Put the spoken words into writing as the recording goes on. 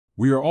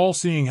We are all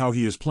seeing how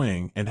he is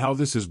playing and how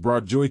this has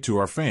brought joy to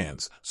our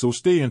fans, so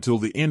stay until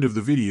the end of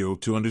the video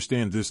to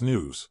understand this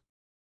news.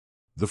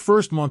 The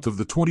first month of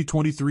the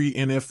 2023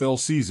 NFL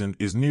season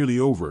is nearly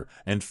over,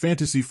 and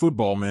fantasy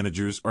football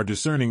managers are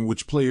discerning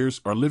which players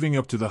are living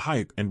up to the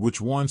hype and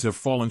which ones have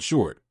fallen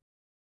short.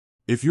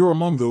 If you're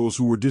among those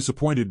who were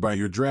disappointed by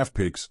your draft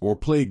picks or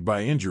plagued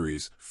by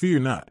injuries, fear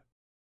not.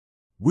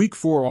 Week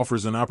 4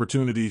 offers an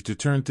opportunity to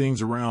turn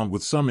things around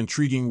with some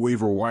intriguing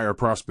waiver wire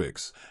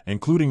prospects,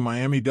 including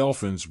Miami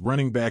Dolphins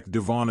running back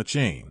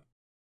Achane.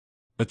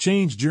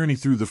 Achane's journey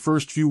through the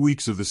first few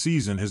weeks of the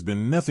season has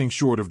been nothing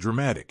short of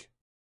dramatic.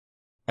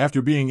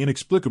 After being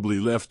inexplicably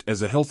left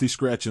as a healthy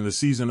scratch in the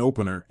season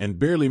opener and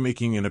barely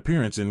making an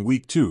appearance in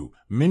Week 2,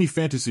 many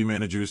fantasy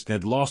managers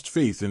had lost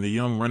faith in the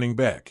young running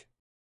back.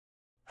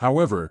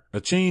 However,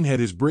 Achane had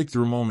his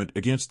breakthrough moment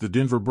against the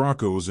Denver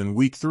Broncos in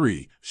Week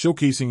 3,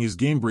 showcasing his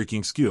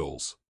game-breaking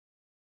skills.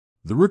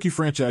 The rookie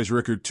franchise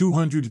record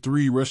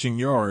 203 rushing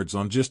yards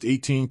on just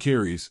 18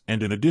 carries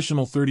and an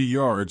additional 30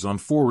 yards on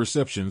 4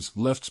 receptions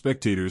left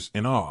spectators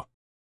in awe.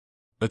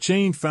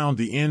 Achane found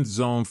the end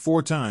zone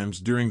 4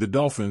 times during the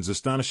Dolphins'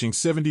 astonishing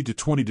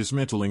 70-20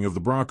 dismantling of the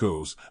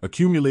Broncos,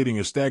 accumulating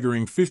a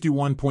staggering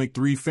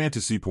 51.3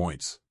 fantasy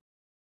points.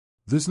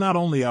 This not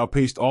only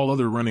outpaced all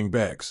other running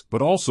backs,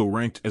 but also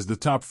ranked as the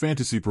top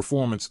fantasy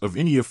performance of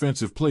any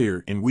offensive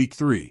player in Week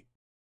 3.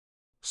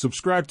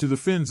 Subscribe to the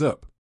PHINS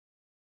UP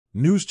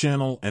news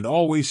channel and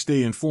always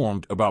stay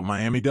informed about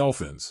Miami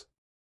Dolphins.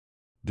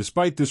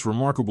 Despite this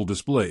remarkable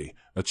display,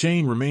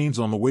 Achane remains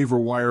on the waiver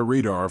wire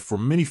radar for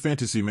many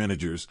fantasy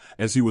managers,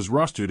 as he was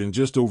rostered in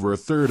just over a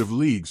third of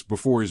leagues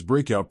before his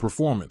breakout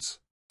performance.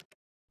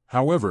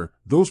 However,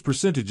 those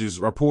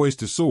percentages are poised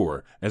to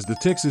soar as the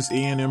Texas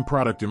A&M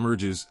product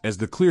emerges as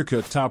the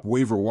clear-cut top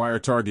waiver wire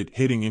target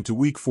heading into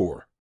Week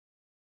 4.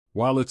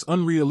 While it's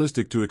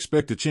unrealistic to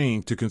expect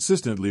Achane to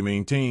consistently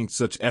maintain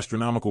such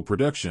astronomical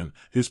production,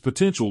 his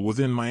potential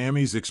within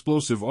Miami's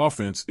explosive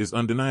offense is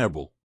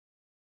undeniable.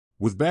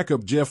 With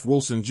backup Jeff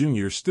Wilson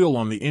Jr. still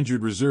on the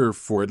injured reserve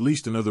for at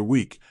least another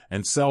week,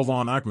 and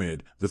Salvon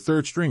Ahmed, the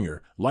third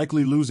stringer,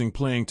 likely losing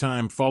playing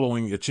time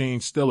following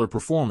Achane's stellar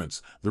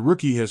performance, the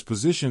rookie has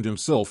positioned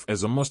himself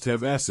as a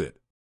must-have asset.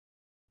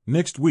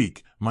 Next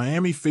week,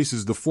 Miami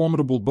faces the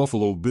formidable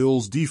Buffalo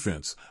Bills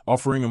defense,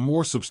 offering a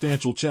more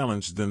substantial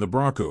challenge than the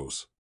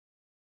Broncos.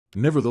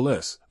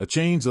 Nevertheless,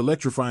 Achane's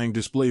electrifying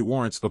display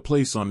warrants a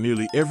place on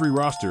nearly every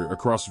roster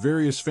across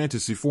various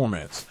fantasy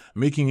formats,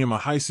 making him a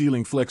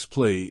high-ceiling flex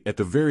play at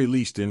the very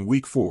least in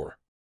Week 4.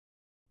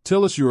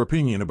 Tell us your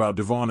opinion about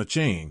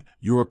Achane.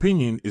 Your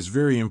opinion is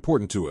very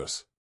important to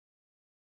us.